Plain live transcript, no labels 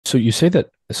So you say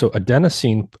that so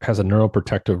adenosine has a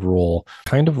neuroprotective role,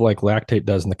 kind of like lactate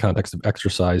does in the context of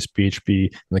exercise, BHB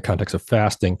in the context of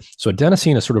fasting. So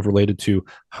adenosine is sort of related to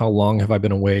how long have I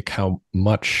been awake, how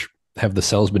much have the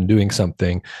cells been doing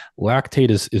something. Lactate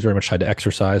is very much tied to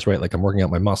exercise, right? Like I'm working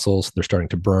out my muscles, they're starting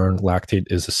to burn. Lactate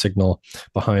is a signal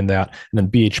behind that. And then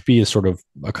BHB is sort of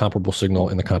a comparable signal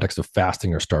in the context of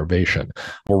fasting or starvation.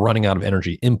 We're running out of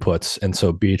energy inputs. And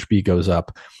so BHB goes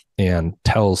up and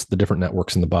tells the different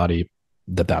networks in the body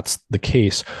that that's the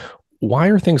case. Why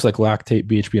are things like lactate,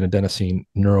 BHB, and adenosine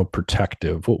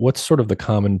neuroprotective? What's sort of the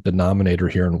common denominator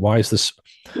here, and why is this?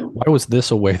 Why was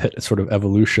this a way that sort of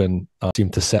evolution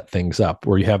seemed to set things up,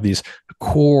 where you have these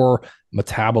core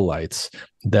metabolites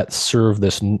that serve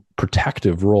this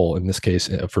protective role, in this case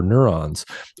for neurons,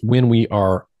 when we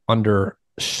are under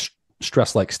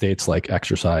stress-like states like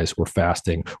exercise or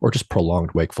fasting or just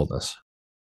prolonged wakefulness?